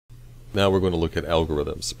Now we're going to look at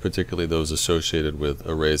algorithms, particularly those associated with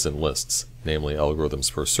arrays and lists, namely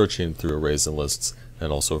algorithms for searching through arrays and lists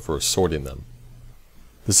and also for sorting them.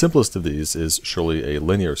 The simplest of these is surely a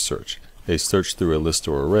linear search, a search through a list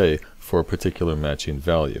or array for a particular matching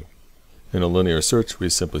value. In a linear search, we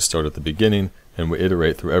simply start at the beginning and we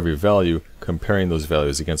iterate through every value, comparing those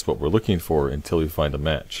values against what we're looking for until we find a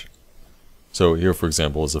match. So here, for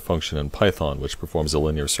example, is a function in Python which performs a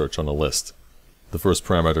linear search on a list. The first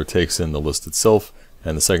parameter takes in the list itself,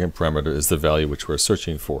 and the second parameter is the value which we're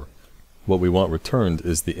searching for. What we want returned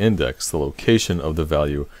is the index, the location of the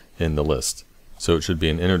value in the list. So it should be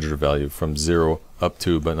an integer value from 0 up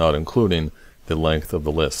to, but not including, the length of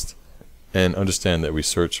the list. And understand that we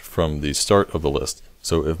search from the start of the list.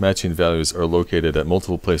 So if matching values are located at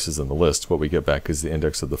multiple places in the list, what we get back is the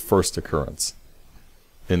index of the first occurrence.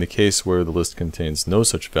 In the case where the list contains no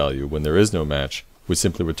such value, when there is no match, we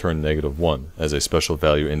simply return -1 as a special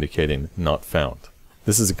value indicating not found.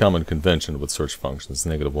 This is a common convention with search functions.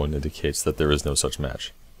 -1 indicates that there is no such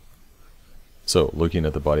match. So looking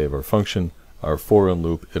at the body of our function, our for in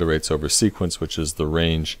loop iterates over sequence, which is the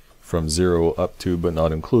range from 0 up to but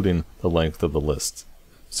not including the length of the list.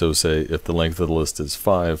 So say if the length of the list is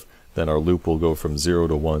 5, then our loop will go from 0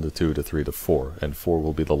 to 1 to 2 to 3 to 4, and 4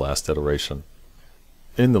 will be the last iteration.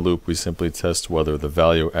 In the loop, we simply test whether the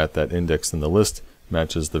value at that index in the list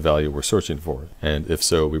matches the value we're searching for, and if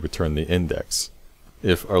so, we return the index.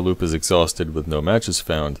 If our loop is exhausted with no matches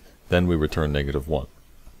found, then we return -1.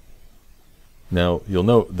 Now, you'll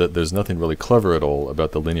note that there's nothing really clever at all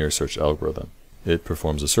about the linear search algorithm. It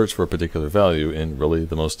performs a search for a particular value in really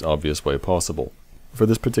the most obvious way possible. For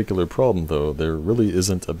this particular problem, though, there really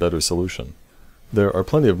isn't a better solution. There are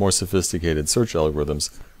plenty of more sophisticated search algorithms,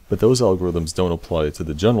 but those algorithms don't apply to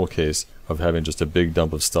the general case of having just a big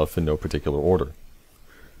dump of stuff in no particular order.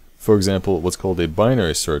 For example, what's called a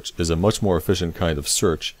binary search is a much more efficient kind of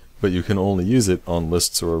search, but you can only use it on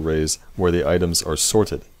lists or arrays where the items are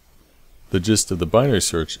sorted. The gist of the binary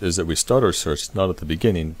search is that we start our search not at the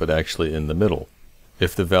beginning, but actually in the middle.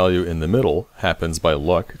 If the value in the middle happens by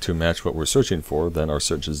luck to match what we're searching for, then our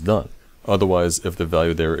search is done. Otherwise, if the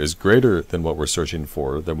value there is greater than what we're searching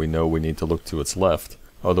for, then we know we need to look to its left.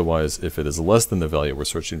 Otherwise, if it is less than the value we're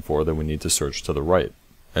searching for, then we need to search to the right.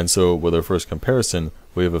 And so, with our first comparison,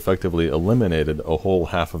 we have effectively eliminated a whole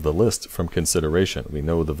half of the list from consideration. We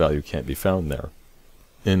know the value can't be found there.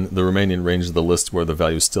 In the remaining range of the list where the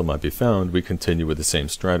value still might be found, we continue with the same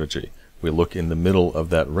strategy. We look in the middle of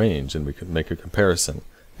that range and we can make a comparison.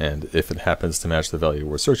 And if it happens to match the value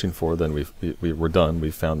we're searching for, then we're done,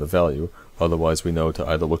 we've found the value. Otherwise, we know to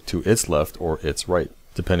either look to its left or its right,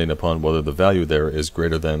 depending upon whether the value there is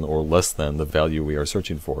greater than or less than the value we are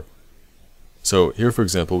searching for. So here, for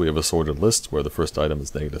example, we have a sorted list where the first item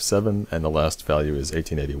is -7 and the last value is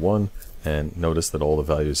 1881, and notice that all the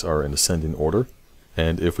values are in ascending order.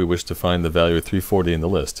 And if we wish to find the value 340 in the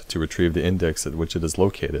list, to retrieve the index at which it is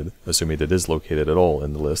located, assuming it is located at all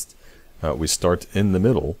in the list, we start in the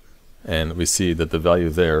middle, and we see that the value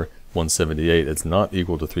there, 178, is not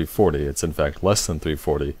equal to 340, it's in fact less than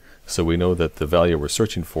 340, so we know that the value we're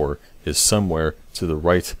searching for is somewhere to the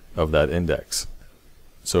right of that index.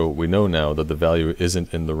 So we know now that the value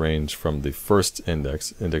isn't in the range from the first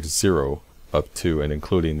index, index 0, up to and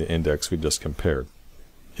including the index we just compared.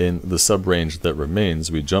 In the subrange that remains,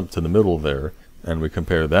 we jump to the middle there, and we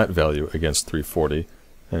compare that value against 340,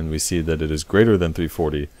 and we see that it is greater than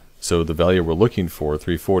 340, so the value we're looking for,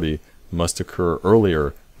 340, must occur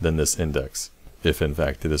earlier than this index, if in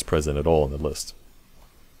fact it is present at all in the list.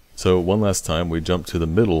 So one last time, we jump to the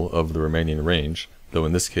middle of the remaining range, though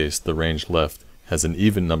in this case the range left has an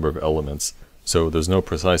even number of elements, so there's no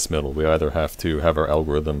precise middle. We either have to have our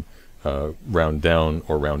algorithm round down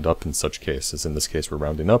or round up in such cases. In this case we're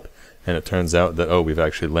rounding up, and it turns out that, oh, we've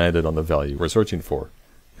actually landed on the value we're searching for.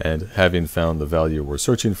 And having found the value we're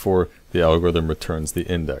searching for, the algorithm returns the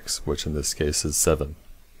index, which in this case is 7.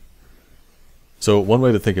 So one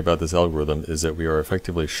way to think about this algorithm is that we are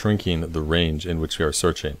effectively shrinking the range in which we are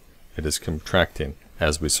searching. It is contracting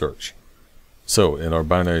as we search. So in our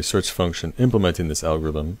binary search function implementing this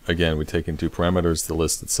algorithm, again we take in two parameters, the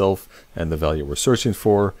list itself and the value we're searching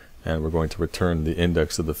for, and we're going to return the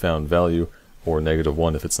index of the found value, or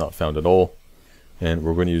 -1 if it's not found at all. And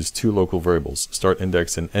we're going to use two local variables, start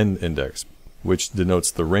index and end index, which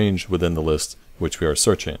denotes the range within the list which we are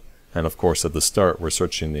searching. And of course at the start we're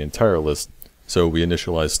searching the entire list, so we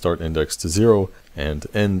initialize start index to 0 and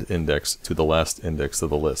end index to the last index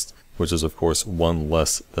of the list, which is of course 1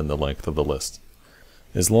 less than the length of the list.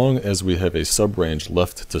 As long as we have a subrange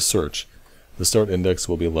left to search, the start index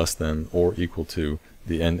will be less than or equal to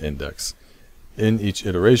the end index. In each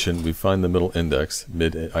iteration, we find the middle index,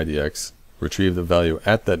 mid-IDX, retrieve the value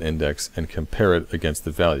at that index, and compare it against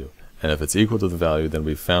the value. And if it's equal to the value, then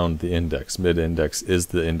we found the index. Mid-index is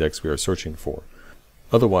the index we are searching for.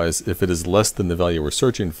 Otherwise, if it is less than the value we're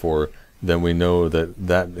searching for, then we know that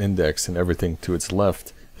that index and everything to its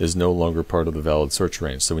left is no longer part of the valid search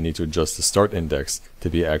range. So we need to adjust the start index to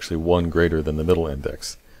be actually 1 greater than the middle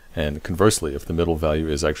index. And conversely, if the middle value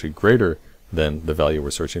is actually greater than the value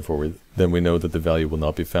we're searching for, then we know that the value will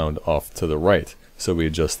not be found off to the right. So we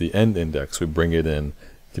adjust the end index, we bring it in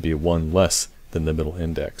to be 1 less than the middle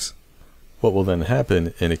index. What will then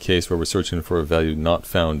happen in a case where we're searching for a value not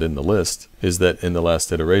found in the list is that in the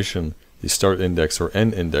last iteration, the start index or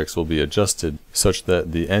end index will be adjusted such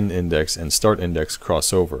that the end index and start index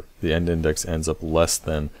cross over. The end index ends up less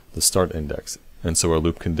than the start index, and so our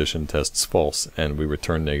loop condition tests false and we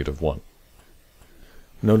return -1.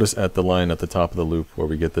 Notice at the line at the top of the loop where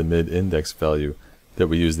we get the mid-index value that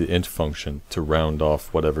we use the int function to round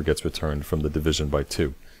off whatever gets returned from the division by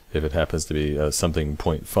 2. If it happens to be something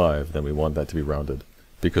 0.5, then we want that to be rounded,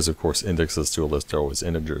 because of course indexes to a list are always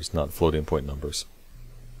integers, not floating point numbers.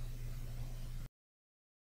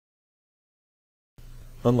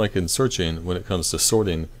 Unlike in searching, when it comes to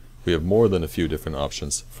sorting, we have more than a few different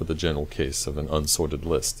options for the general case of an unsorted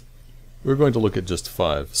list. We're going to look at just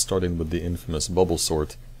 5, starting with the infamous bubble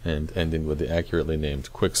sort and ending with the accurately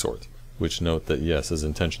named quicksort, which note that yes is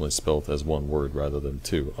intentionally spelled as 1 word rather than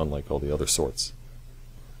 2, unlike all the other sorts.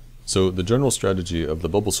 So the general strategy of the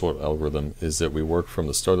bubble sort algorithm is that we work from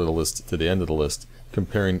the start of the list to the end of the list,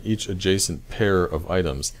 comparing each adjacent pair of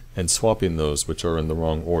items and swapping those which are in the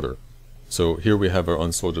wrong order. So here we have our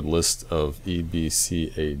unsorted list of E, B,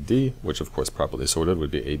 C, A, D, which of course properly sorted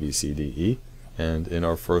would be A, B, C, D, E. And in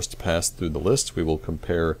our first pass through the list, we will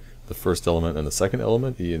compare the first element and the second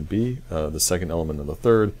element, E and B, the second element and the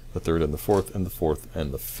third and the fourth, and the fourth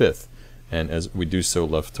and the fifth. And as we do so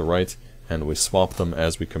left to right, and we swap them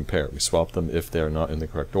as we compare. We swap them if they are not in the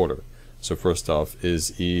correct order. So first off,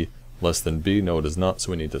 is E less than B? No, it is not,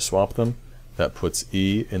 so we need to swap them. That puts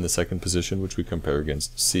E in the second position, which we compare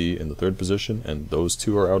against C in the third position, and those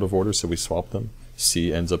two are out of order, so we swap them.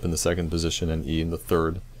 C ends up in the second position and E in the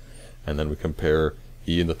third. And then we compare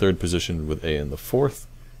E in the third position with A in the fourth,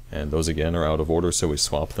 and those again are out of order, so we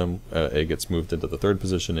swap them. A gets moved into the third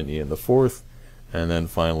position and E in the fourth. And then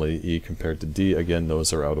finally E compared to D, again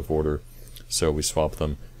those are out of order, so we swap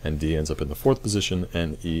them, and D ends up in the fourth position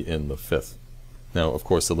and E in the fifth. Now of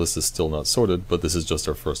course the list is still not sorted, but this is just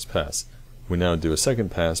our first pass. We now do a second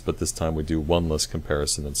pass, but this time we do one less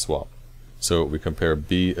comparison and swap. So we compare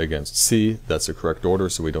B against C, that's the correct order,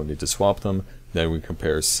 so we don't need to swap them. Then we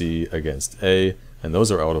compare C against A, and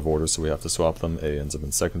those are out of order, so we have to swap them. A ends up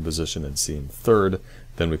in second position and C in third.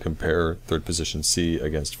 Then we compare third position C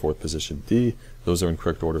against fourth position D. Those are in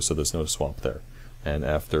correct order, so there's no swap there. And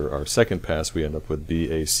after our second pass, we end up with B,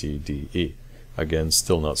 A, C, D, E. Again,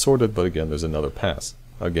 still not sorted, but again, there's another pass.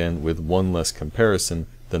 Again, with one less comparison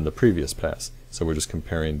than the previous pass. So we're just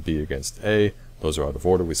comparing B against A. Those are out of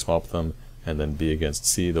order, we swap them. And then B against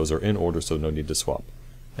C, those are in order, so no need to swap.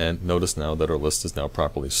 And notice now that our list is now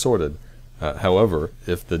properly sorted. However,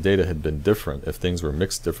 if the data had been different, if things were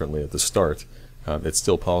mixed differently at the start, it's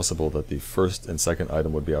still possible that the first and second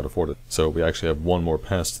item would be out of order. So we actually have one more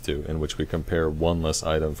pass to do, in which we compare one less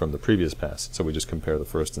item from the previous pass. So we just compare the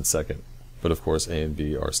first and second. But of course A and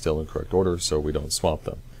B are still in correct order, so we don't swap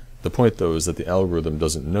them. The point though is that the algorithm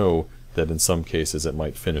doesn't know that in some cases it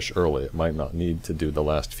might finish early. It might not need to do the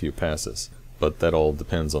last few passes. But that all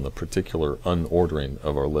depends on the particular unordering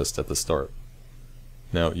of our list at the start.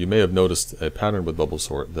 Now you may have noticed a pattern with bubble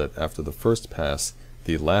sort that after the first pass,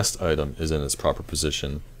 the last item is in its proper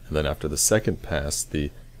position, and then after the second pass,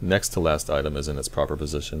 the next to last item is in its proper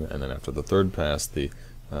position, and then after the third pass, the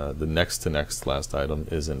next to next last item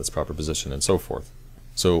is in its proper position, and so forth.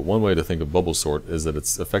 So one way to think of bubble sort is that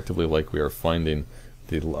it's effectively like we are finding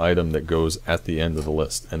the item that goes at the end of the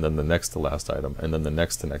list, and then the next to last item, and then the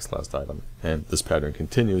next to next last item. And this pattern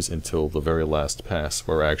continues until the very last pass,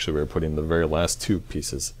 where actually we're putting the very last two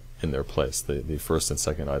pieces in their place, the first and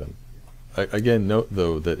second item. Again, note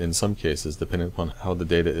though that in some cases, depending upon how the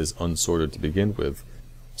data is unsorted to begin with,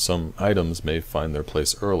 some items may find their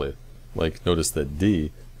place early. Like notice that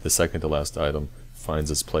D, the second to last item,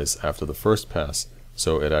 finds its place after the first pass,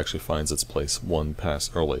 so it actually finds its place one pass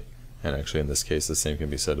early. And actually in this case the same can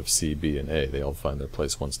be said of C, B, and A. They all find their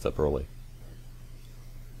place one step early.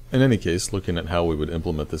 In any case, looking at how we would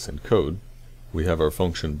implement this in code, we have our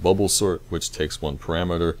function bubble sort, which takes one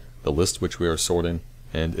parameter, the list which we are sorting,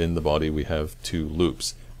 and in the body we have two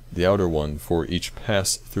loops. The outer one for each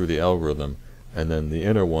pass through the algorithm and then the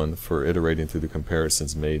inner one for iterating through the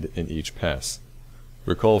comparisons made in each pass.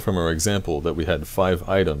 Recall from our example that we had 5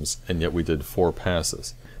 items and yet we did 4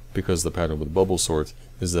 passes, because the pattern with bubble sort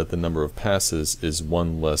is that the number of passes is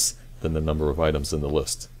 1 less than the number of items in the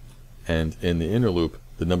list. And in the inner loop,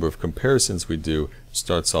 the number of comparisons we do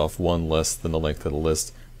starts off 1 less than the length of the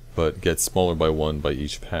list, but gets smaller by 1 by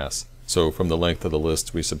each pass. So from the length of the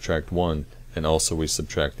list we subtract 1, and also we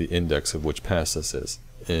subtract the index of which pass this is.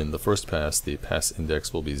 In the first pass, the pass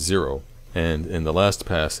index will be 0, and in the last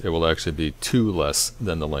pass it will actually be 2 less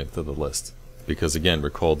than the length of the list. Because again,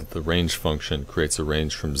 recall that the range function creates a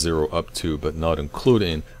range from 0 up to, but not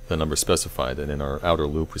including the number specified, and in our outer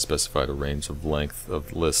loop we specified a range of length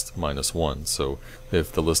of list minus 1. So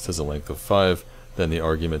if the list has a length of 5, then the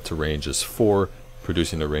argument to range is 4,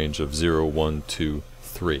 producing a range of 0, 1, 2,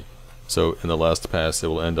 3. So in the last pass it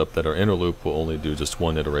will end up that our inner loop will only do just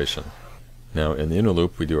 1 iteration. Now in the inner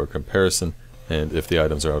loop we do our comparison, and if the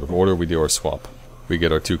items are out of order we do our swap. We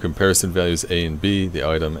get our 2 comparison values a and b, the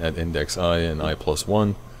item at index I and I plus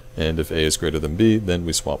 1, and if a is greater than b, then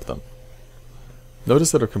we swap them.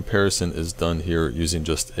 Notice that our comparison is done here using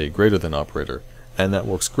just a greater than operator, and that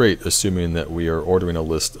works great assuming that we are ordering a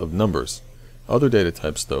list of numbers. Other data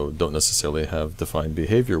types, though, don't necessarily have defined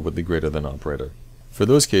behavior with the greater than operator. For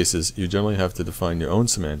those cases, you generally have to define your own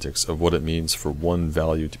semantics of what it means for one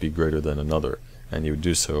value to be greater than another, and you would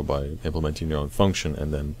do so by implementing your own function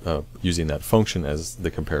and then using that function as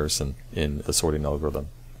the comparison in a sorting algorithm.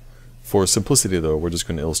 For simplicity, though, we're just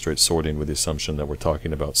going to illustrate sorting with the assumption that we're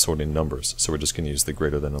talking about sorting numbers, so we're just going to use the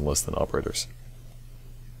greater than and less than operators.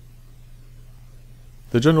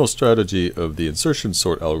 The general strategy of the insertion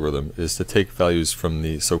sort algorithm is to take values from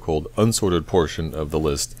the so-called unsorted portion of the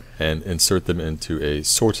list and insert them into a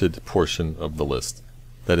sorted portion of the list.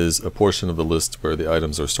 That is, a portion of the list where the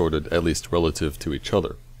items are sorted at least relative to each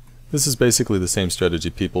other. This is basically the same strategy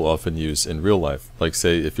people often use in real life, like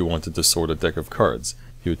say if you wanted to sort a deck of cards.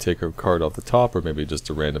 You would take a card off the top, or maybe just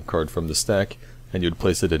a random card from the stack, and you'd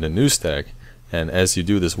place it in a new stack, and as you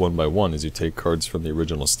do this one by one, as you take cards from the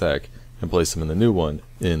original stack and place them in the new one,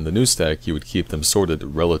 in the new stack you would keep them sorted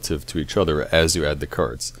relative to each other as you add the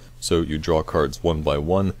cards. So you draw cards one by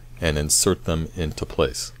one and insert them into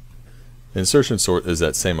place. Insertion sort is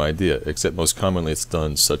that same idea, except most commonly it's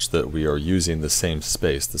done such that we are using the same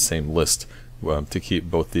space, the same list, to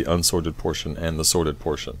keep both the unsorted portion and the sorted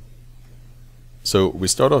portion. So we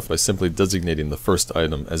start off by simply designating the first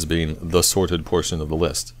item as being the sorted portion of the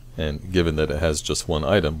list, and given that it has just one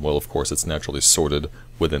item, well, of course it's naturally sorted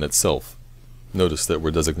within itself. Notice that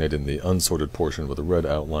we're designating the unsorted portion with a red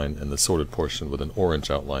outline and the sorted portion with an orange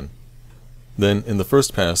outline. Then in the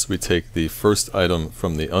first pass we take the first item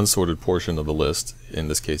from the unsorted portion of the list, in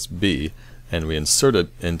this case B, and we insert it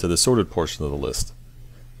into the sorted portion of the list.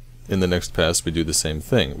 In the next pass we do the same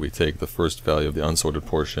thing. We take the first value of the unsorted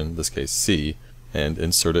portion, in this case C, and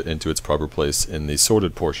insert it into its proper place in the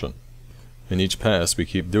sorted portion. In each pass we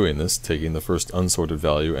keep doing this, taking the first unsorted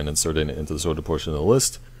value and inserting it into the sorted portion of the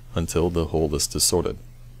list until the whole list is sorted.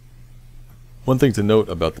 One thing to note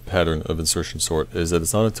about the pattern of insertion sort is that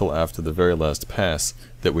it's not until after the very last pass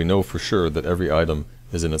that we know for sure that every item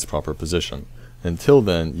is in its proper position. Until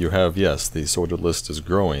then you have, yes, the sorted list is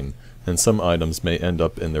growing, and some items may end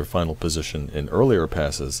up in their final position in earlier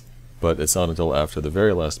passes, but it's not until after the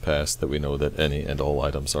very last pass that we know that any and all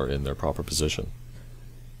items are in their proper position.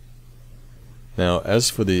 Now,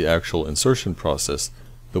 as for the actual insertion process,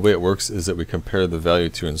 the way it works is that we compare the value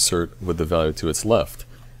to insert with the value to its left,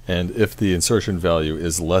 and if the insertion value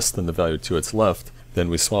is less than the value to its left, then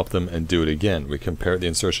we swap them and do it again. We compare the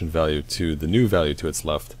insertion value to the new value to its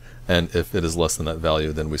left, and if it is less than that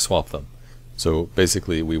value, then we swap them. So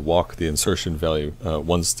basically we walk the insertion value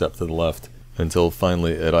one step to the left until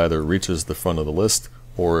finally it either reaches the front of the list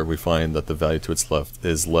or we find that the value to its left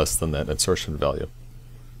is less than that insertion value.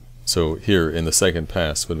 So here in the second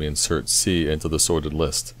pass, when we insert C into the sorted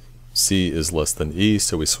list, C is less than E,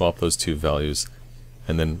 so we swap those two values,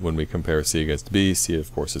 and then when we compare C against B, C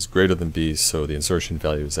of course is greater than B, so the insertion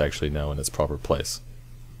value is actually now in its proper place.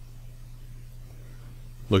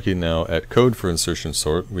 Looking now at code for insertion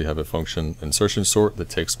sort, we have a function insertion sort that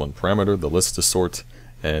takes one parameter, the list to sort,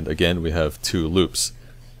 and again we have two loops.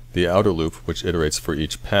 The outer loop, which iterates for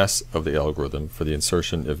each pass of the algorithm for the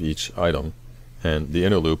insertion of each item, and the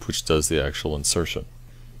inner loop, which does the actual insertion.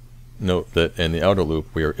 Note that in the outer loop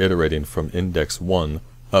we are iterating from index 1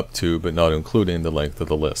 up to but not including the length of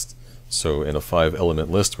the list. So in a 5-element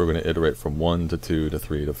list we're going to iterate from 1 to 2 to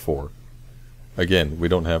 3 to 4. Again, we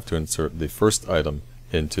don't have to insert the first item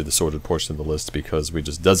into the sorted portion of the list because we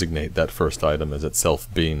just designate that first item as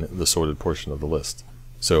itself being the sorted portion of the list.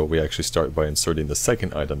 So we actually start by inserting the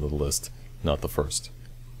second item of the list, not the first.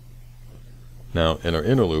 Now, in our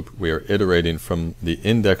inner loop, we are iterating from the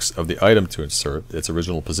index of the item to insert, its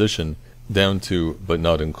original position, down to, but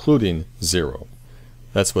not including, 0.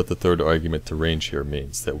 That's what the third argument to range here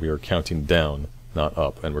means, that we are counting down, not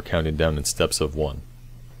up, and we're counting down in steps of 1.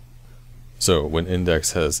 So when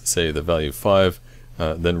index has, say, the value 5,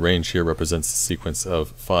 then range here represents the sequence of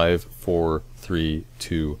 5, 4, 3,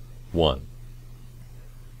 2, 1.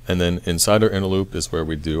 And then inside our inner loop is where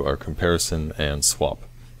we do our comparison and swap.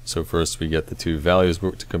 So first we get the two values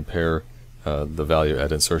to compare, the value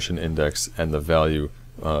at insertion index and the value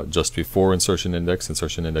just before insertion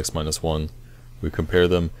index minus 1. We compare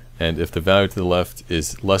them, and if the value to the left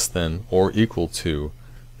is less than or equal to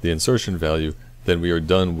the insertion value, then we are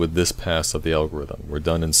done with this pass of the algorithm. We're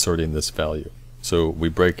done inserting this value. So we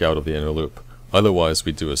break out of the inner loop. Otherwise,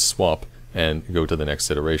 we do a swap and go to the next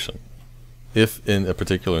iteration. If in a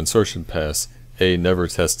particular insertion pass, A never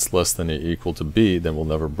tests less than or equal to B, then we'll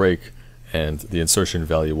never break, and the insertion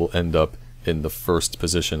value will end up in the first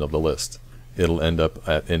position of the list. It'll end up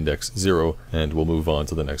at index 0, and we'll move on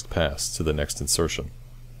to the next pass, to the next insertion.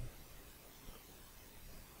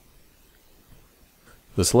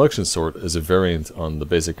 The selection sort is a variant on the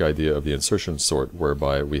basic idea of the insertion sort,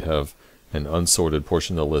 whereby we have an unsorted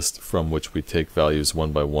portion of the list from which we take values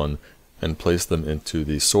one by one and place them into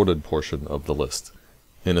the sorted portion of the list.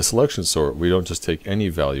 In a selection sort, we don't just take any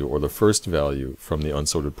value or the first value from the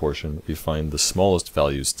unsorted portion, we find the smallest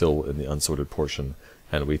value still in the unsorted portion,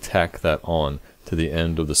 and we tack that on to the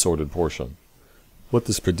end of the sorted portion. What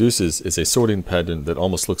this produces is a sorting pattern that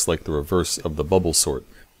almost looks like the reverse of the bubble sort,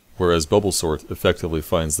 whereas bubble sort effectively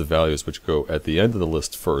finds the values which go at the end of the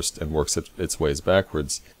list first and works its ways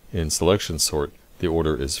backwards. In selection sort, the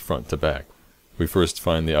order is front to back. We first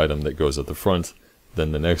find the item that goes at the front,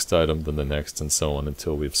 then the next item, then the next, and so on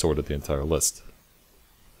until we've sorted the entire list.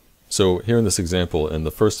 So here in this example, in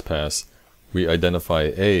the first pass, we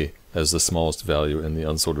identify A as the smallest value in the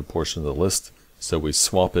unsorted portion of the list, so we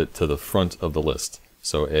swap it to the front of the list.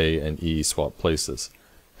 So A and E swap places.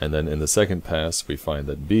 And then in the second pass, we find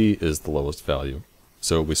that B is the lowest value,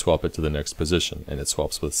 so we swap it to the next position, and it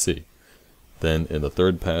swaps with C. Then in the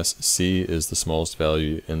third pass, C is the smallest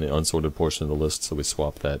value in the unsorted portion of the list, so we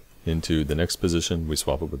swap that into the next position, we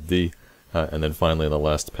swap it with D, and then finally in the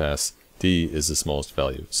last pass, D is the smallest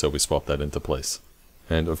value, so we swap that into place.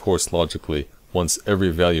 And of course, logically, once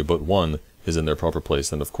every value but one is in their proper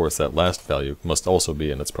place, then of course that last value must also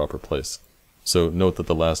be in its proper place. So note that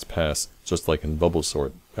the last pass, just like in bubble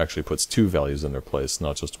sort, actually puts two values in their place,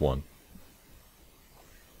 not just one.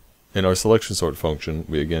 In our selection sort function,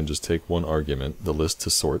 we again just take one argument, the list to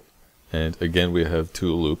sort, and again we have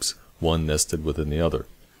two loops, one nested within the other.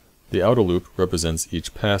 The outer loop represents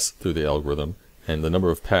each pass through the algorithm, and the number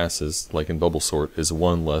of passes, like in bubble sort, is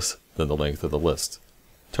one less than the length of the list.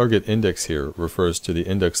 Target index here refers to the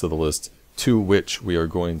index of the list to which we are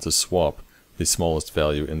going to swap the smallest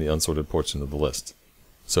value in the unsorted portion of the list.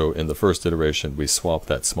 So in the first iteration, we swap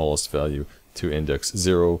that smallest value to index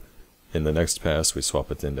 0. In the next pass, we swap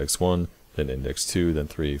it to index 1, then index 2, then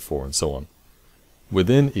 3, 4, and so on.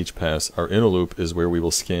 Within each pass, our inner loop is where we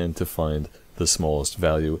will scan to find the smallest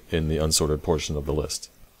value in the unsorted portion of the list.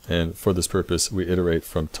 And for this purpose, we iterate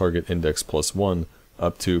from target index plus 1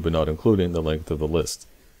 up to but not including the length of the list.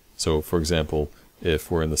 So for example,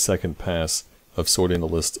 if we're in the second pass of sorting a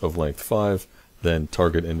list of length 5, then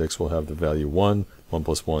target index will have the value 1, 1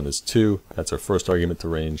 plus 1 is 2, that's our first argument to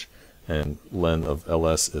range, and len of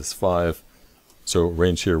ls is 5, so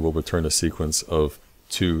range here will return a sequence of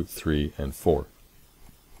 2, 3, and 4.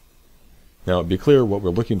 Now be clear, what we're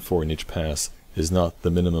looking for in each pass is not the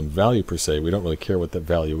minimum value per se. We don't really care what that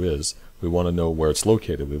value is. We want to know where it's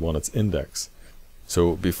located. We want its index.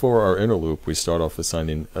 So before our inner loop, we start off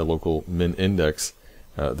assigning a local min index,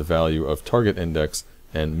 the value of target index,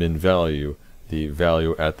 and min value, the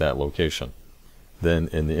value at that location. Then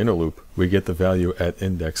in the inner loop, we get the value at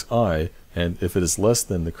index I, and if it is less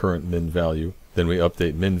than the current min value, then we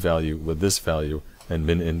update min value with this value and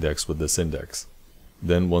min index with this index.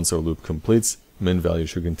 Then once our loop completes, min value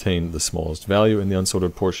should contain the smallest value in the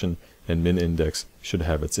unsorted portion, and min index should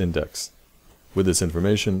have its index. With this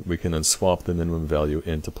information, we can then swap the minimum value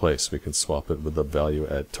into place. We can swap it with the value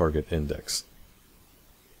at target index.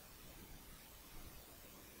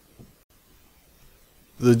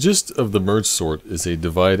 The gist of the merge sort is a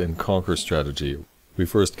divide and conquer strategy. We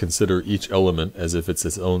first consider each element as if it's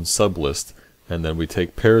its own sublist, and then we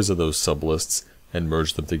take pairs of those sublists and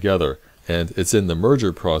merge them together. And it's in the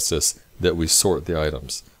merger process that we sort the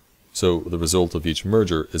items. So the result of each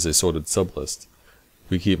merger is a sorted sublist.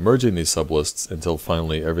 We keep merging these sublists until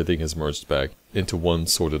finally everything is merged back into one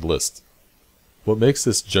sorted list. What makes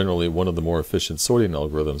this generally one of the more efficient sorting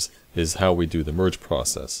algorithms is how we do the merge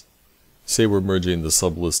process. Say we're merging the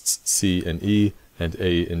sublists C and E and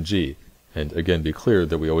A and G, and again be clear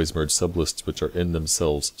that we always merge sublists which are in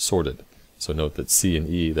themselves sorted. So note that C and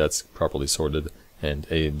E, that's properly sorted, and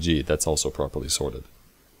A and G, that's also properly sorted.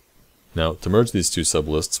 Now, to merge these two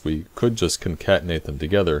sublists, we could just concatenate them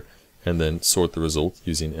together and then sort the result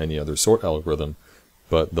using any other sort algorithm,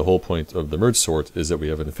 but the whole point of the merge sort is that we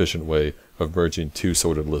have an efficient way of merging two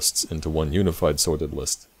sorted lists into one unified sorted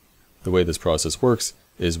list. The way this process works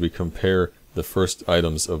is we compare the first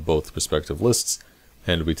items of both respective lists,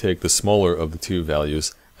 and we take the smaller of the two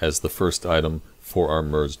values as the first item for our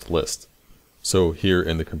merged list. So here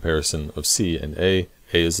in the comparison of C and A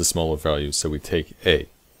is the smaller value, so we take A.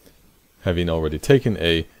 Having already taken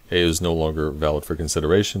A is no longer valid for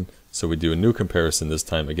consideration, so we do a new comparison, this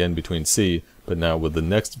time again between C, but now with the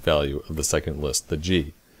next value of the second list, the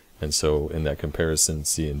G. And so in that comparison,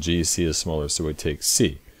 C and G, C is smaller, so we take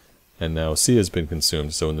C. And now C has been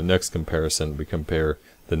consumed, so in the next comparison we compare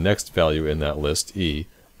the next value in that list, E,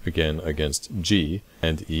 again against G,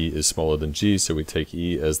 and E is smaller than G, so we take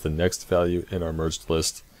E as the next value in our merged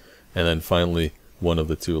list. And then finally, one of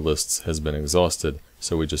the two lists has been exhausted,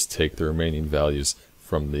 so we just take the remaining values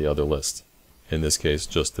from the other list. In this case,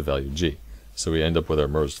 just the value G. So we end up with our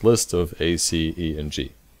merged list of A, C, E, and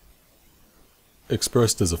G.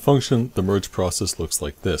 Expressed as a function, the merge process looks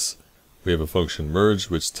like this. We have a function merge,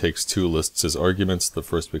 which takes two lists as arguments. The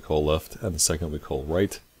first we call left, and the second we call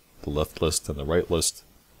right. The left list and the right list.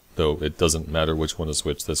 Though it doesn't matter which one is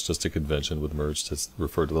which, that's just a convention with merge to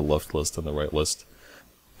refer to the left list and the right list.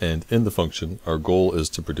 And in the function, our goal is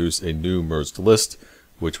to produce a new merged list,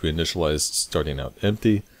 which we initialize starting out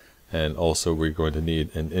empty, and also we're going to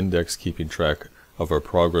need an index keeping track of our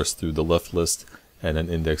progress through the left list, and an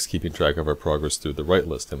index keeping track of our progress through the right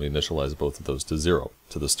list, and we initialize both of those to 0,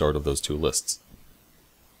 to the start of those two lists.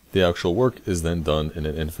 The actual work is then done in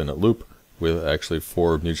an infinite loop, with actually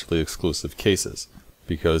 4 mutually exclusive cases,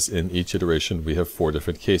 because in each iteration we have 4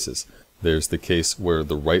 different cases. There's the case where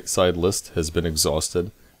the right side list has been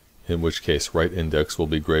exhausted, in which case right index will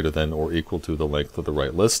be greater than or equal to the length of the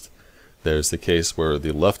right list. There's the case where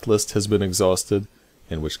the left list has been exhausted,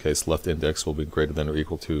 in which case left index will be greater than or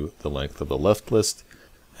equal to the length of the left list.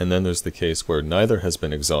 And then there's the case where neither has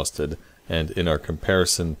been exhausted, and in our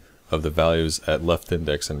comparison of the values at left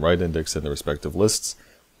index and right index in the respective lists,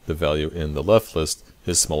 the value in the left list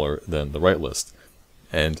is smaller than the right list.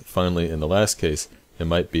 And finally, in the last case, it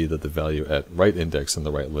might be that the value at right index in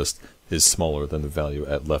the right list is smaller than the value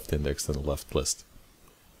at left index in the left list.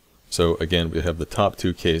 So again, we have the top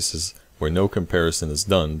 2 cases where no comparison is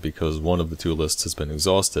done because one of the 2 lists has been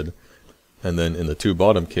exhausted, and then in the 2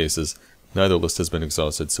 bottom cases, neither list has been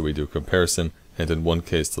exhausted, so we do a comparison, and in one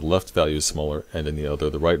case the left value is smaller, and in the other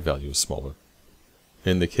the right value is smaller.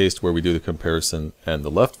 In the case where we do the comparison and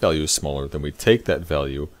the left value is smaller, then we take that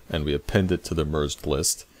value and we append it to the merged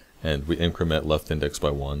list, and we increment left index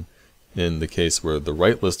by 1. In the case where the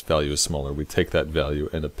right list value is smaller, we take that value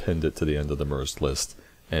and append it to the end of the merged list,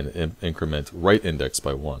 and increment right index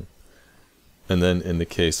by 1. And then in the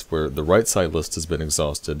case where the right side list has been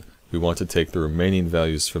exhausted, we want to take the remaining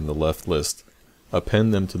values from the left list,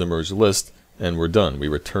 append them to the merged list, and we're done. We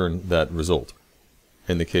return that result.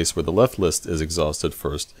 In the case where the left list is exhausted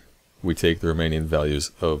first, we take the remaining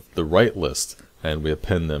values of the right list and we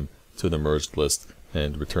append them to the merged list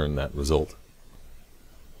and return that result.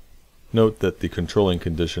 Note that the controlling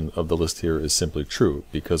condition of the list here is simply true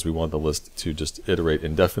because we want the list to just iterate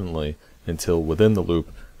indefinitely until within the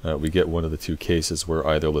loop we get one of the 2 cases where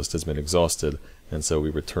either list has been exhausted, and so we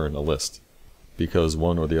return a list. Because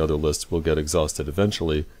one or the other list will get exhausted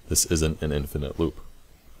eventually, this isn't an infinite loop.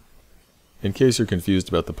 In case you're confused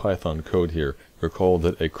about the Python code here, recall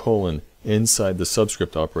that a colon inside the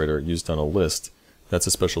subscript operator used on a list, that's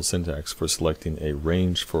a special syntax for selecting a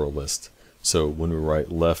range for a list. So when we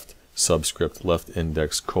write left subscript left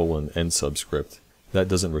index colon end subscript, that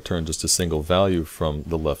doesn't return just a single value from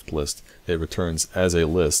the left list. It returns as a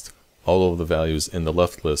list all of the values in the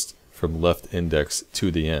left list from left index to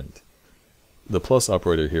the end. The plus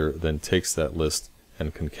operator here then takes that list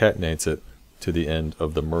and concatenates it to the end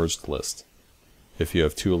of the merged list. If you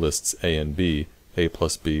have 2 lists A and B, A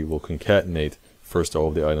plus B will concatenate first all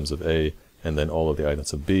of the items of A and then all of the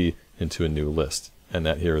items of B into a new list. And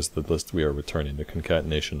that here is the list we are returning, the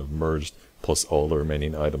concatenation of merged plus all the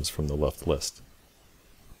remaining items from the left list.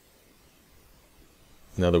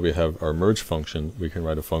 Now that we have our merge function, we can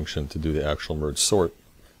write a function to do the actual merge sort.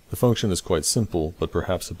 The function is quite simple, but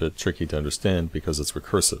perhaps a bit tricky to understand because it's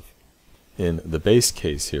recursive. In the base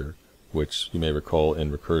case here, which you may recall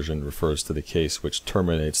in recursion refers to the case which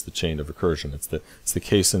terminates the chain of recursion. It's the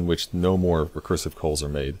case in which no more recursive calls are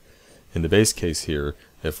made. In the base case here,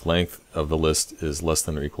 if length of the list is less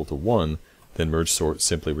than or equal to 1, then merge sort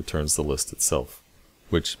simply returns the list itself.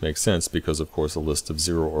 Which makes sense because of course a list of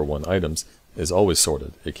 0 or 1 items is always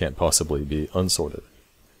sorted. It can't possibly be unsorted.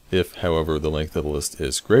 If, however, the length of the list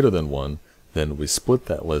is greater than 1, then we split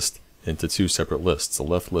that list into two separate lists, a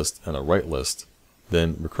left list and a right list,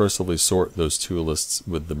 then recursively sort those two lists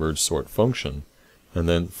with the merge sort function, and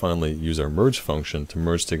then finally use our merge function to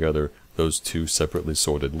merge together those two separately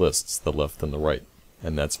sorted lists, the left and the right,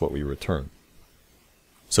 and that's what we return.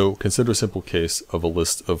 So consider a simple case of a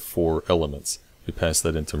list of 4 elements. We pass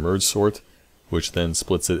that into merge sort, which then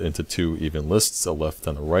splits it into two even lists, a left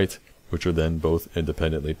and a right, which are then both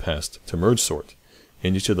independently passed to merge sort.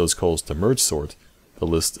 In each of those calls to merge sort, the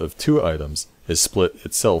list of 2 items is split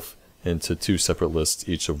itself into two separate lists,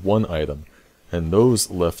 each of 1 item, and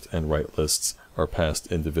those left and right lists are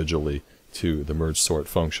passed individually to the merge sort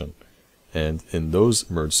function. And in those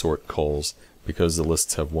merge sort calls, because the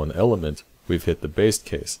lists have 1 element, we've hit the base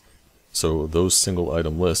case. So those single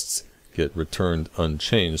item lists get returned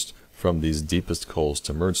unchanged from these deepest calls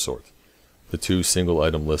to merge sort. The 2 single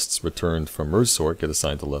item lists returned from merge sort get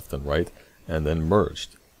assigned to left and right, and then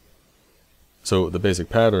merged. So the basic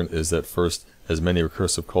pattern is that first, as many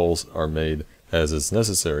recursive calls are made as is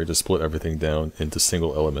necessary to split everything down into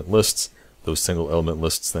single element lists. Those single element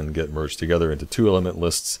lists then get merged together into 2 element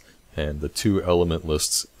lists, and the 2 element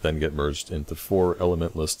lists then get merged into 4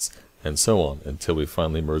 element lists, and so on, until we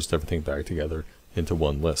finally merged everything back together into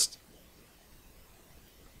 1 list.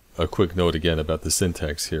 A quick note again about the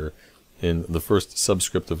syntax here. In the first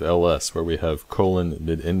subscript of ls, where we have colon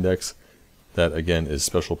mid-index, that again is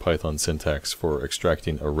special Python syntax for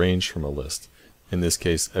extracting a range from a list. In this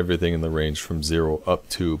case, everything in the range from 0 up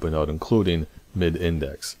to, but not including,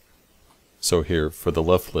 mid-index. So here, for the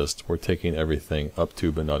left list, we're taking everything up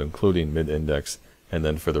to, but not including, mid-index, and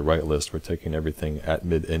then for the right list, we're taking everything at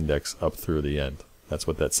mid-index up through the end. That's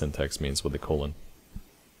what that syntax means with the colon.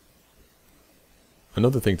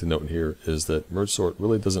 Another thing to note here is that merge sort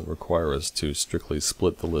really doesn't require us to strictly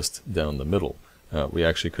split the list down the middle. We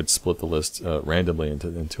actually could split the list randomly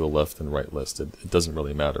into a left and right list. It doesn't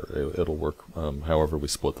really matter. It'll work however we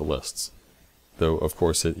split the lists. Though, of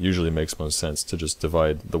course, it usually makes most sense to just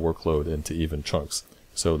divide the workload into even chunks.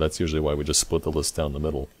 So that's usually why we just split the list down the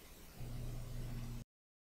middle.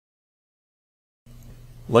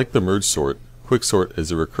 Like the merge sort, quicksort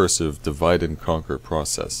is a recursive divide and conquer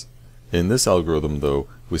process. In this algorithm, though,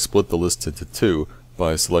 we split the list into 2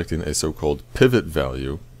 by selecting a so-called pivot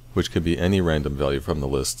value, which could be any random value from the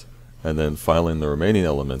list, and then filing the remaining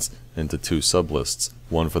elements into 2 sublists,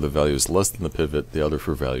 one for the values less than the pivot, the other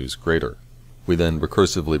for values greater. We then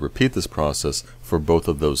recursively repeat this process for both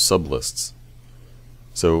of those sublists.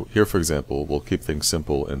 So here, for example, we'll keep things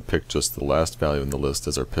simple and pick just the last value in the list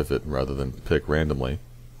as our pivot rather than pick randomly.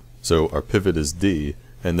 So our pivot is D,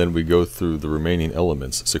 and then we go through the remaining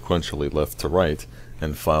elements sequentially left to right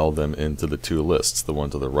and file them into the 2 lists, the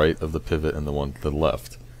one to the right of the pivot and the one to the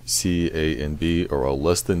left. C, A, and B are all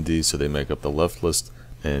less than D, so they make up the left list,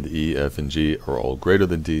 and E, F, and G are all greater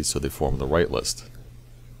than D, so they form the right list.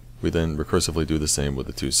 We then recursively do the same with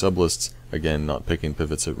the 2 sublists, again not picking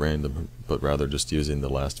pivots at random, but rather just using the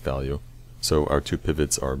last value. So our 2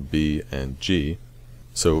 pivots are B and G.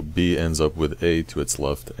 So B ends up with A to its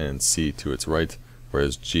left and C to its right,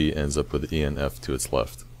 whereas G ends up with E and F to its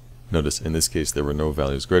left. Notice in this case there were no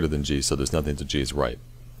values greater than G, so there's nothing to G's right.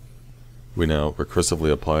 We now recursively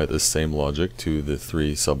apply this same logic to the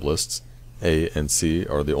 3 sublists. A and C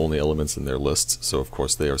are the only elements in their lists, so of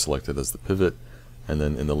course they are selected as the pivot. And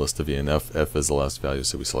then in the list of E and F, F is the last value,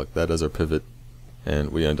 so we select that as our pivot.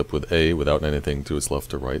 And we end up with A without anything to its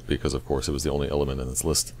left or right, because of course it was the only element in its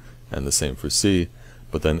list. And the same for C,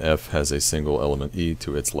 but then F has a single element E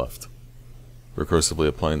to its left. Recursively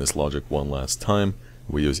applying this logic one last time,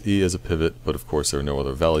 we use E as a pivot, but of course there are no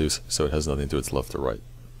other values, so it has nothing to its left or right.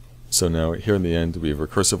 So now, here in the end, we've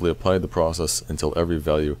recursively applied the process until every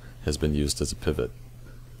value has been used as a pivot.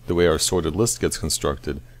 The way our sorted list gets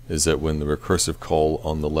constructed is that when the recursive call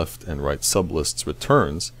on the left and right sublists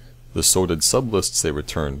returns, the sorted sublists they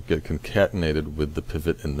return get concatenated with the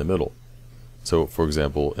pivot in the middle. So, for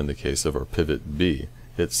example, in the case of our pivot B,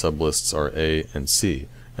 its sublists are A and C,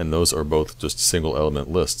 and those are both just single element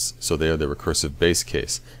lists, so they are the recursive base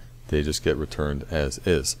case. They just get returned as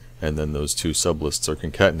is, and then those 2 sublists are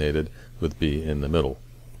concatenated with B in the middle.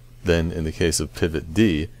 Then, in the case of pivot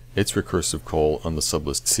D, its recursive call on the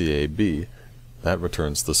sublist CAB, that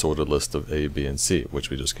returns the sorted list of A, B, and C, which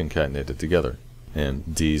we just concatenated together.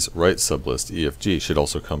 And D's right sublist EFG should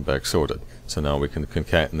also come back sorted, so now we can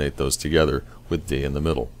concatenate those together with D in the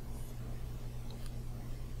middle.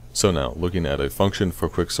 So now, looking at a function for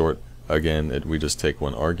quicksort, again, we just take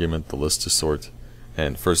one argument, the list to sort,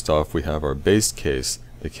 and first off we have our base case,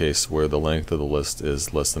 the case where the length of the list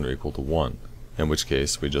is less than or equal to 1, in which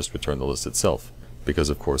case we just return the list itself, because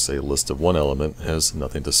of course a list of one element has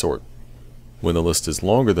nothing to sort. When the list is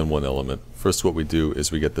longer than one element, first what we do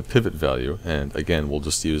is we get the pivot value, and again we'll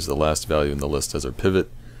just use the last value in the list as our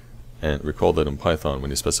pivot. And recall that in Python,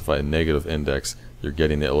 when you specify a negative index, you're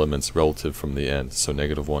getting the elements relative from the end, so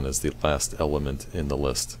 -1 is the last element in the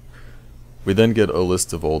list. We then get a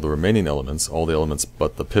list of all the remaining elements, all the elements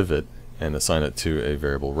but the pivot, and assign it to a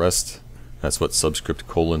variable rest. That's what subscript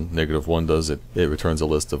 :-1 does. It returns a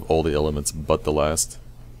list of all the elements but the last.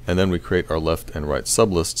 And then we create our left and right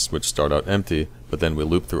sublists, which start out empty, but then we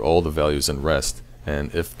loop through all the values in rest,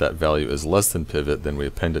 and if that value is less than pivot, then we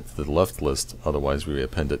append it to the left list, otherwise we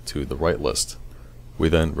append it to the right list. We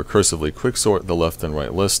then recursively quicksort the left and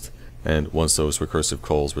right list, and once those recursive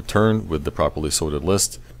calls return with the properly sorted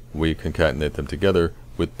list, we concatenate them together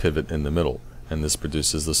with pivot in the middle, and this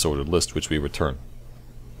produces the sorted list which we return.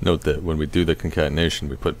 Note that when we do the concatenation,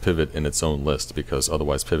 we put pivot in its own list, because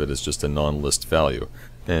otherwise pivot is just a non-list value,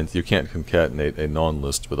 and you can't concatenate a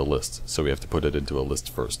non-list with a list, so we have to put it into a list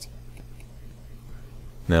first.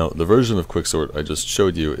 Now, the version of quicksort I just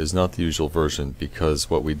showed you is not the usual version because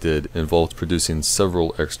what we did involved producing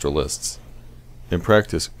several extra lists. In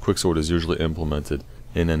practice, quicksort is usually implemented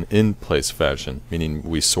in an in-place fashion, meaning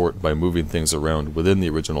we sort by moving things around within the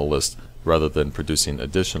original list rather than producing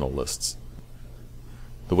additional lists.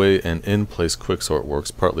 The way an in-place quicksort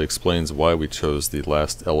works partly explains why we chose the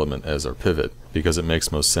last element as our pivot, because it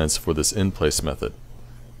makes most sense for this in-place method.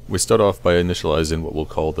 We start off by initializing what we'll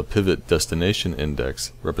call the pivot destination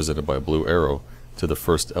index, represented by a blue arrow, to the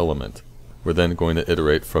first element. We're then going to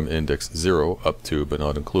iterate from index 0 up to, but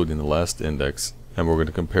not including the last index, and we're going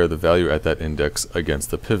to compare the value at that index against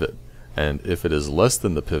the pivot. And if it is less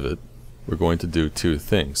than the pivot, we're going to do two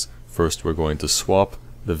things. First, we're going to swap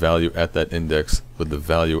the value at that index with the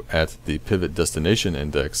value at the pivot destination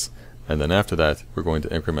index, and then after that, we're going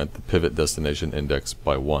to increment the pivot destination index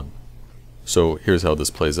by 1. So here's how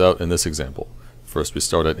this plays out in this example. First we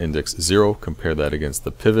start at index 0, compare that against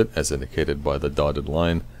the pivot as indicated by the dotted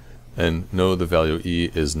line, and know the value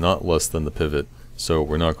e is not less than the pivot, so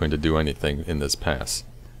we're not going to do anything in this pass.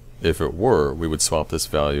 If it were, we would swap this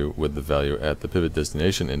value with the value at the pivot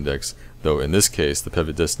destination index, though in this case the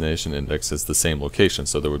pivot destination index is the same location,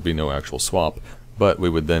 so there would be no actual swap, but we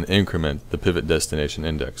would then increment the pivot destination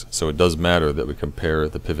index. So it does matter that we compare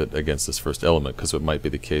the pivot against this first element, because it might be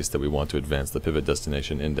the case that we want to advance the pivot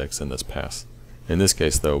destination index in this pass. In this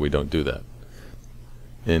case, though, we don't do that.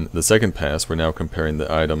 In the second pass, we're now comparing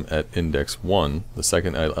the item at index 1, the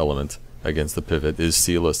second element, against the pivot. Is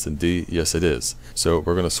C less than D? Yes, it is. So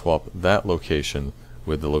we're going to swap that location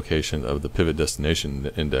with the location of the pivot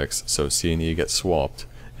destination index, so C and E get swapped,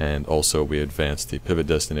 and also we advance the pivot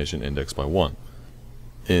destination index by 1.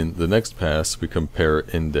 In the next pass, we compare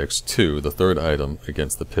index 2, the third item,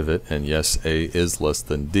 against the pivot, and yes, A is less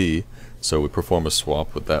than D, so we perform a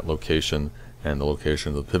swap with that location and the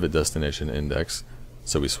location of the pivot destination index,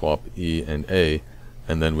 so we swap E and A,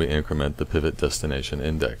 and then we increment the pivot destination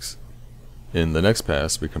index. In the next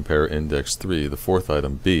pass, we compare index 3, the fourth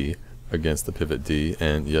item, B, against the pivot D,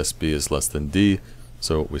 and yes, B is less than D,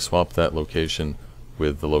 so we swap that location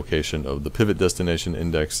with the location of the pivot destination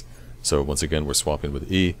index. So once again we're swapping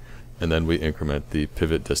with E, and then we increment the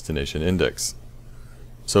pivot destination index.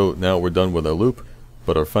 So now we're done with our loop,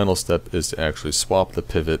 but our final step is to actually swap the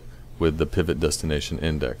pivot with the pivot destination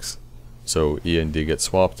index. So E and D get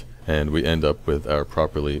swapped, and we end up with our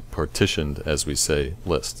properly partitioned, as we say,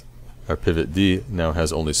 list. Our pivot D now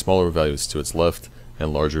has only smaller values to its left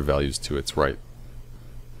and larger values to its right.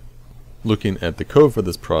 Looking at the code for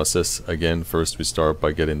this process, again, first we start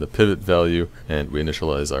by getting the pivot value, and we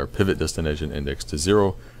initialize our pivot destination index to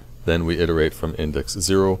 0. Then we iterate from index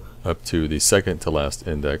 0 up to the second to last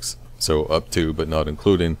index, so up to but not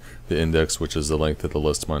including the index which is the length of the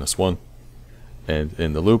list minus 1. And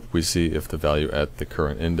in the loop we see if the value at the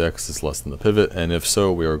current index is less than the pivot, and if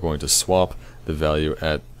so, we are going to swap the value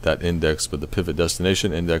at that index with the pivot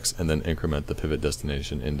destination index and then increment the pivot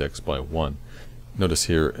destination index by 1. Notice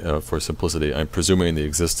here, for simplicity, I'm presuming the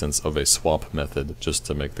existence of a swap method just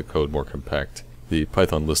to make the code more compact. The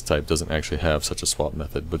Python list type doesn't actually have such a swap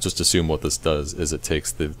method, but just assume what this does is it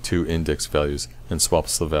takes the two index values and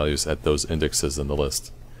swaps the values at those indexes in the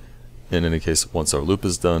list. In any case, once our loop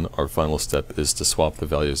is done, our final step is to swap the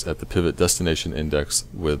values at the pivot destination index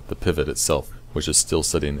with the pivot itself, which is still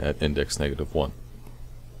sitting at index -1.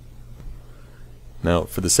 Now,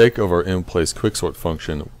 for the sake of our in-place quicksort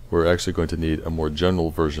function, we're actually going to need a more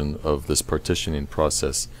general version of this partitioning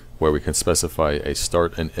process where we can specify a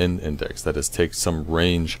start and end index, that is, take some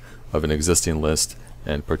range of an existing list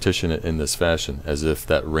and partition it in this fashion as if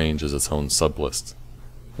that range is its own sublist.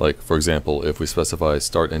 Like, for example, if we specify a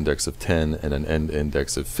start index of 10 and an end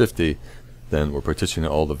index of 50, then we're partitioning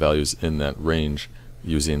all the values in that range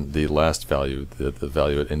using the last value, the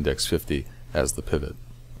value at index 50, as the pivot.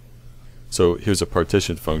 So here's a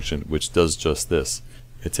partition function which does just this.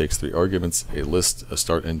 It takes 3 arguments, a list, a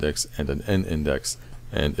start index, and an end index,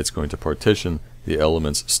 and it's going to partition the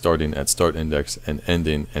elements starting at start index and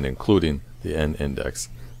ending and including the end index.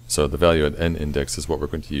 So the value at end index is what we're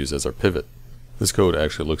going to use as our pivot. This code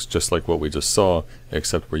actually looks just like what we just saw,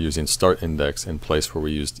 except we're using start index in place where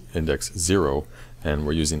we used index 0, and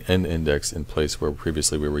we're using end index in place where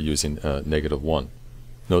previously we were using -1.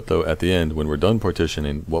 Note though, at the end, when we're done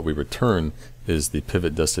partitioning, what we return is the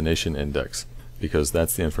pivot destination index, because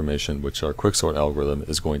that's the information which our quicksort algorithm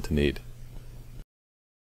is going to need.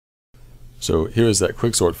 So here is that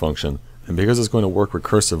quicksort function, and because it's going to work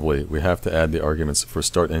recursively, we have to add the arguments for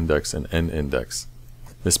start index and end index.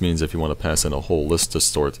 This means if you want to pass in a whole list to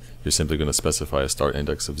sort, you're simply going to specify a start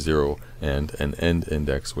index of 0 and an end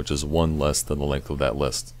index, which is 1 less than the length of that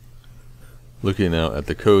list. Looking now at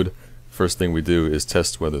the code, first thing we do is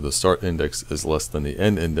test whether the start index is less than the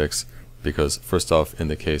end index, because first off, in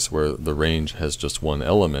the case where the range has just one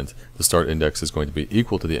element, the start index is going to be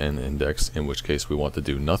equal to the end index, in which case we want to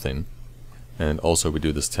do nothing. And also we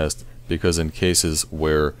do this test because in cases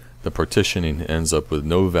where the partitioning ends up with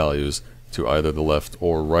no values to either the left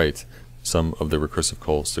or right, some of the recursive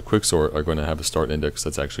calls to quicksort are going to have a start index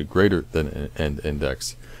that's actually greater than an end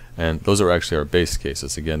index. And those are actually our base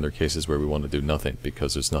cases. Again, they're cases where we want to do nothing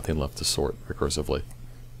because there's nothing left to sort recursively.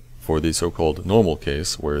 For the so-called normal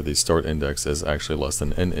case, where the start index is actually less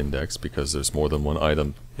than end index because there's more than one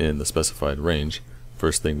item in the specified range,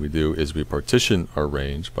 first thing we do is we partition our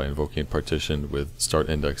range by invoking partition with start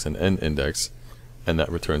index and end index, and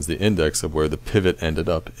that returns the index of where the pivot ended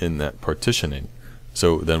up in that partitioning.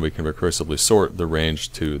 So then we can recursively sort the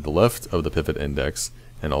range to the left of the pivot index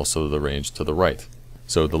and also the range to the right.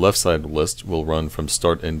 So the left side list will run from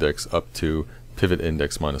start index up to pivot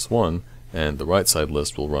index -1, and the right side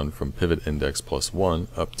list will run from pivot index +1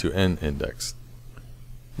 up to end index.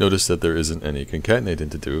 Notice that there isn't any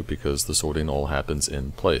concatenating to do because the sorting all happens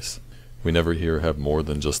in place. We never here have more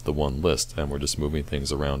than just the one list, and we're just moving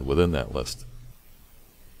things around within that list.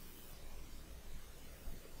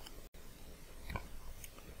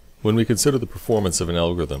 When we consider the performance of an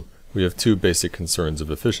algorithm, we have two basic concerns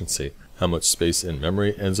of efficiency: how much space in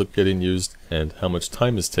memory ends up getting used, and how much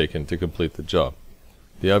time is taken to complete the job.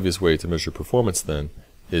 The obvious way to measure performance, then,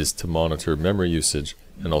 is to monitor memory usage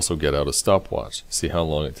and also get out a stopwatch, see how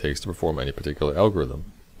long it takes to perform any particular algorithm.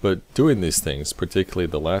 But doing these things, particularly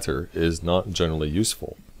the latter, is not generally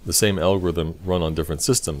useful. The same algorithm run on different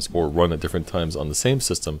systems, or run at different times on the same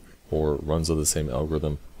system, or runs on the same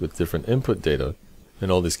algorithm with different input data. In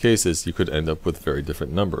all these cases, you could end up with very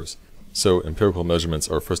different numbers. So empirical measurements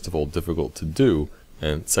are first of all difficult to do,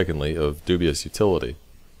 and secondly of dubious utility.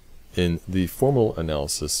 In the formal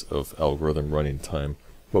analysis of algorithm running time,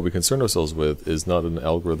 what we concern ourselves with is not an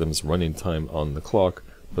algorithm's running time on the clock,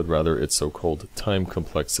 but rather its so-called time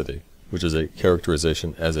complexity, which is a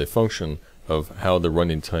characterization as a function of how the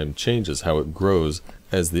running time changes, how it grows,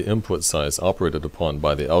 as the input size operated upon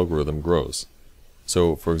by the algorithm grows.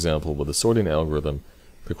 So, for example, with a sorting algorithm,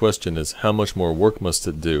 the question is how much more work must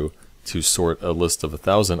it do to sort a list of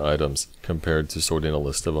 1,000 items compared to sorting a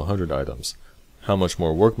list of 100 items? How much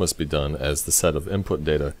more work must be done as the set of input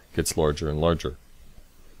data gets larger and larger?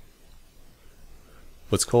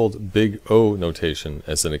 What's called big O notation,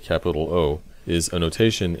 as in a capital O, is a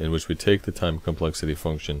notation in which we take the time complexity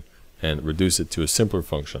function and reduce it to a simpler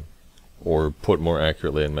function. Or, put more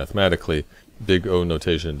accurately and mathematically, big O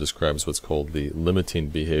notation describes what's called the limiting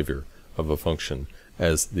behavior of a function,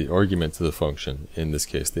 as the argument to the function, in this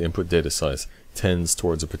case the input data size, tends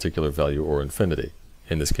towards a particular value or infinity.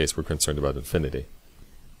 In this case we're concerned about infinity.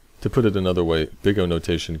 To put it another way, big O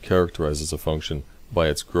notation characterizes a function by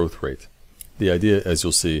its growth rate. The idea, as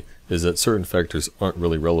you'll see, is that certain factors aren't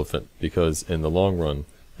really relevant because in the long run,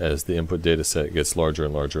 as the input data set gets larger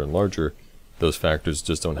and larger and larger, those factors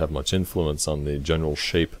just don't have much influence on the general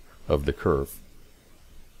shape of the curve.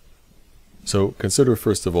 So consider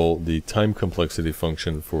first of all the time complexity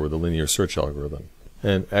function for the linear search algorithm.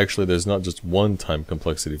 And actually there's not just one time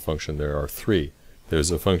complexity function, there are three.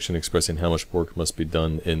 There's a function expressing how much work must be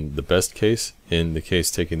done in the best case, in the case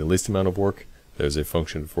taking the least amount of work. There's a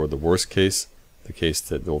function for the worst case, the case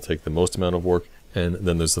that will take the most amount of work, and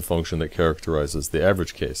then there's the function that characterizes the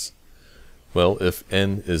average case. Well, if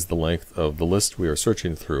n is the length of the list we are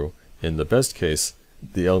searching through, in the best case,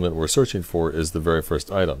 the element we're searching for is the very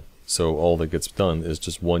first item, so all that gets done is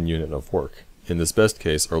just one unit of work. In this best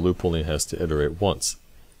case, our loop only has to iterate once.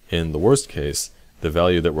 In the worst case, the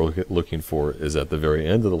value that we're looking for is at the very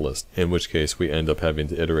end of the list, in which case we end up having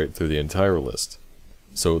to iterate through the entire list.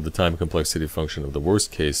 So the time complexity function of the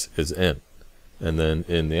worst case is n. And then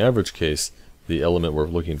in the average case, the element we're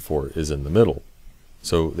looking for is in the middle.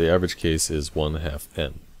 So the average case is 1/2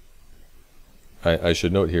 n. I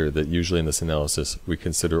should note here that usually in this analysis we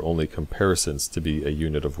consider only comparisons to be a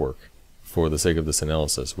unit of work. For the sake of this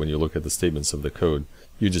analysis, when you look at the statements of the code,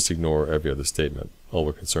 you just ignore every other statement. All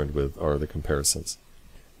we're concerned with are the comparisons.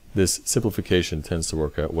 This simplification tends to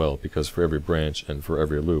work out well because for every branch and for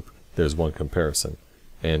every loop, there's one comparison.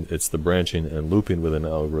 And it's the branching and looping within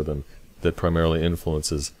an algorithm that primarily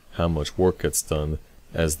influences how much work gets done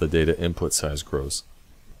as the data input size grows.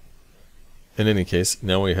 In any case,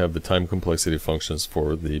 now we have the time complexity functions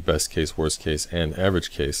for the best case, worst case, and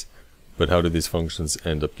average case, but how do these functions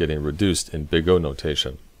end up getting reduced in big O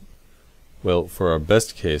notation? Well, for our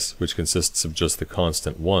best case, which consists of just the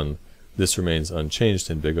constant 1, this remains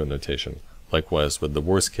unchanged in big O notation. Likewise with the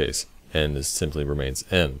worst case, n simply remains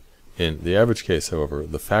n. In the average case, however,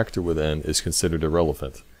 the factor with n is considered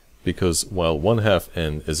irrelevant, because while 1/2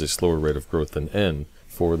 n is a slower rate of growth than n,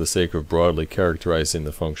 for the sake of broadly characterizing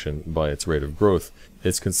the function by its rate of growth,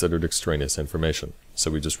 it's considered extraneous information,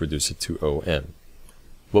 so we just reduce it to O(n).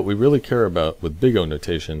 What we really care about with big O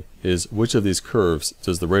notation is which of these curves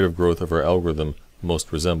does the rate of growth of our algorithm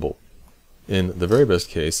most resemble. In the very best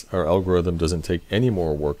case, our algorithm doesn't take any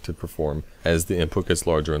more work to perform as the input gets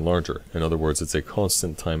larger and larger. In other words, it's a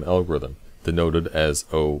constant time algorithm, denoted as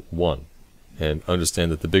O1. And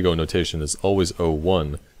understand that the big O notation is always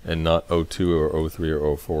O1 and not O2 or O3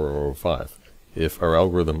 or O4 or O5. If our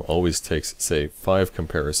algorithm always takes, say, 5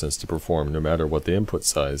 comparisons to perform no matter what the input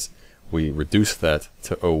size, we reduce that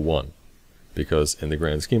to O1, because in the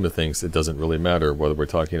grand scheme of things it doesn't really matter whether we're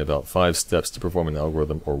talking about 5 steps to perform an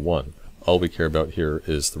algorithm or 1. All we care about here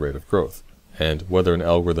is the rate of growth, and whether an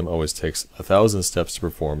algorithm always takes 1,000 steps to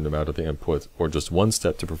perform no matter the input, or just 1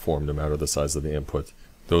 step to perform no matter the size of the input,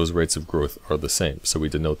 those rates of growth are the same, so we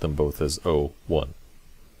denote them both as O1.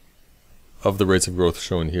 Of the rates of growth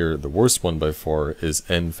shown here, the worst one by far is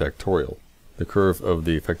n factorial. The curve of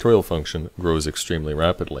the factorial function grows extremely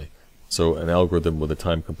rapidly, so an algorithm with a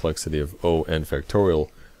time complexity of O(n factorial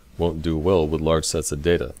won't do well with large sets of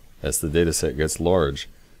data. As the data set gets large,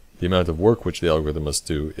 the amount of work which the algorithm must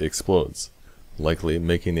do explodes, likely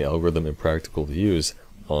making the algorithm impractical to use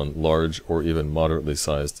on large or even moderately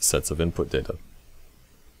sized sets of input data.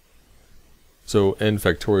 So n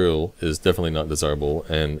factorial is definitely not desirable,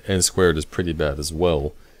 and n squared is pretty bad as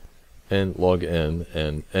well. N log n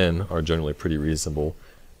and n are generally pretty reasonable,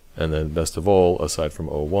 and then best of all, aside from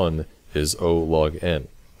O1, is O log n,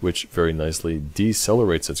 which very nicely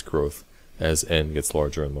decelerates its growth as n gets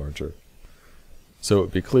larger and larger. So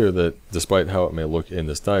be clear that despite how it may look in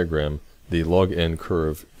this diagram, the log n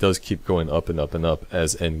curve does keep going up and up and up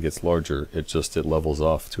as n gets larger. It levels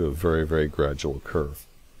off to a very, very gradual curve.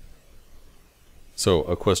 So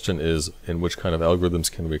a question is, in which kind of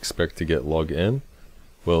algorithms can we expect to get log n?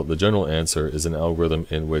 Well, the general answer is an algorithm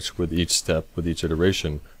in which with each step, with each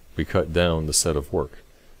iteration, we cut down the set of work.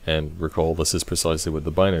 And recall, this is precisely what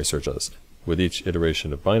the binary search does. With each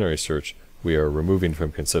iteration of binary search, we are removing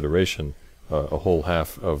from consideration a whole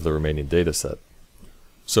half of the remaining data set.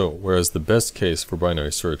 So, whereas the best case for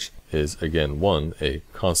binary search is, again, 1, a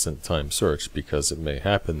constant time search, because it may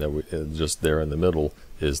happen that just there in the middle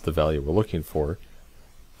is the value we're looking for,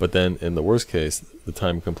 but then in the worst case, the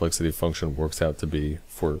time complexity function works out to be,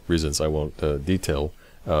 for reasons I won't detail,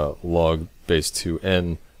 log base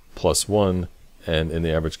 2n plus 1, and in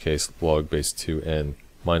the average case, log base 2n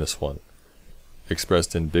minus 1.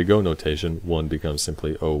 Expressed in big O notation, 1 becomes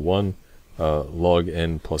simply O1, log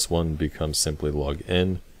n plus 1 becomes simply log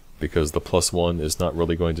n, because the plus 1 is not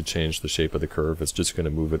really going to change the shape of the curve, it's just going to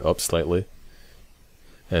move it up slightly.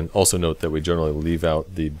 And also note that we generally leave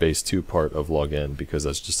out the base 2 part of log n, because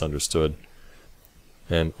that's just understood.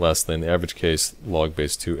 And lastly, in the average case, log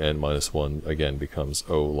base 2n minus 1 again becomes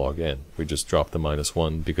O log n. We just drop the minus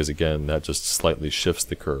 1 because again that just slightly shifts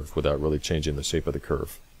the curve without really changing the shape of the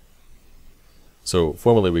curve. So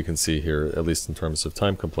formally we can see here, at least in terms of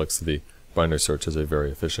time complexity, binary search is a very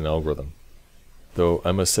efficient algorithm. though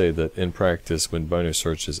I must say that in practice, when binary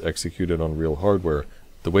search is executed on real hardware,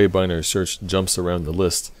 the way binary search jumps around the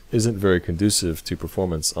list isn't very conducive to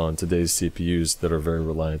performance on today's CPUs that are very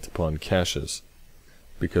reliant upon caches.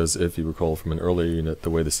 Because if you recall from an earlier unit,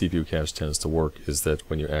 the way the CPU cache tends to work is that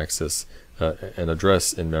when you access an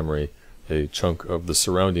address in memory, a chunk of the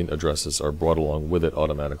surrounding addresses are brought along with it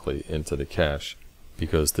automatically into the cache.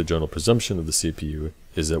 Because the general presumption of the CPU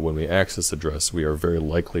is that when we access address, we are very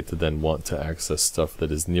likely to then want to access stuff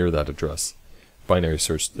that is near that address. Binary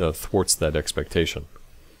search thwarts that expectation.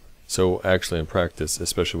 So actually in practice,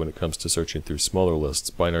 especially when it comes to searching through smaller lists,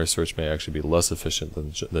 binary search may actually be less efficient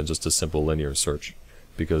than just a simple linear search,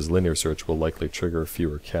 because linear search will likely trigger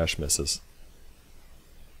fewer cache misses.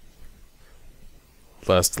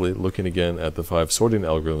 Lastly, looking again at the 5 sorting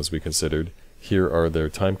algorithms we considered, here are their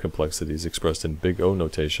time complexities expressed in big O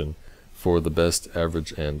notation for the best,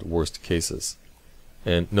 average, and worst cases.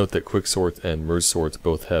 And note that quicksort and merge sort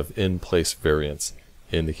both have in-place variants.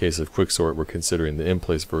 In the case of quicksort, we're considering the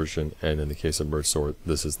in-place version, and in the case of merge sort,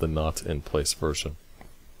 this is the not in-place version.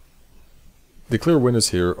 The clear winners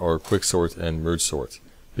here are quicksort and merge sort,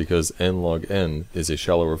 because n log n is a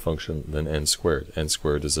shallower function than n squared. N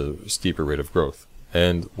squared is a steeper rate of growth.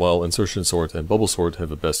 And while insertion sort and bubble sort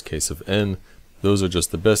have a best case of n, those are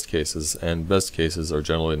just the best cases, and best cases are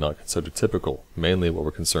generally not considered typical. Mainly what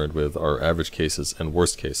we're concerned with are average cases and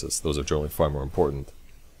worst cases. Those are generally far more important.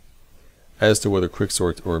 As to whether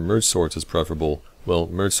quicksort or merge sort is preferable, well,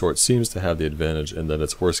 merge sort seems to have the advantage in that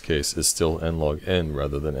its worst case is still n log n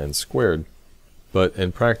rather than n squared, but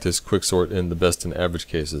in practice, quicksort in the best and average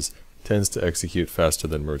cases tends to execute faster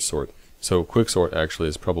than merge sort, so quicksort actually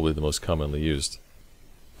is probably the most commonly used.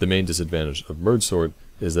 The main disadvantage of merge sort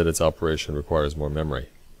is that its operation requires more memory.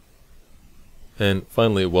 And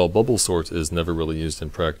finally, while bubble sort is never really used in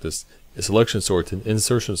practice, selection sort and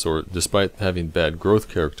insertion sort, despite having bad growth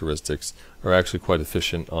characteristics, are actually quite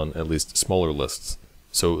efficient on at least smaller lists,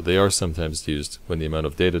 so they are sometimes used when the amount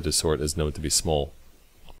of data to sort is known to be small.